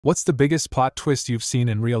What's the biggest plot twist you've seen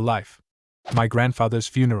in real life? My grandfather's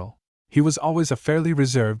funeral. He was always a fairly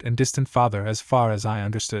reserved and distant father as far as I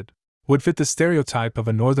understood. Would fit the stereotype of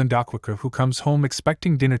a northern dockworker who comes home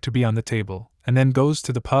expecting dinner to be on the table, and then goes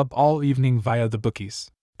to the pub all evening via the bookies.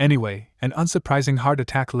 Anyway, an unsurprising heart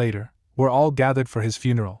attack later, we're all gathered for his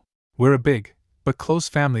funeral. We're a big, but close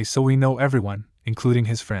family, so we know everyone, including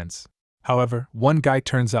his friends. However, one guy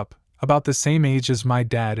turns up, about the same age as my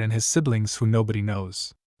dad and his siblings, who nobody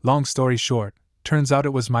knows. Long story short, turns out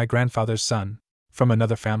it was my grandfather's son, from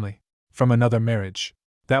another family, from another marriage.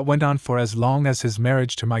 That went on for as long as his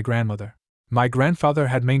marriage to my grandmother. My grandfather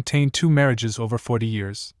had maintained 2 marriages over 40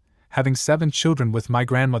 years, having 7 children with my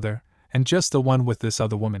grandmother, and just the one with this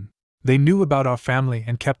other woman. They knew about our family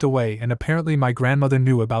and kept away, and apparently my grandmother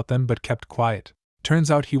knew about them but kept quiet. Turns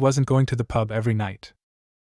out he wasn't going to the pub every night.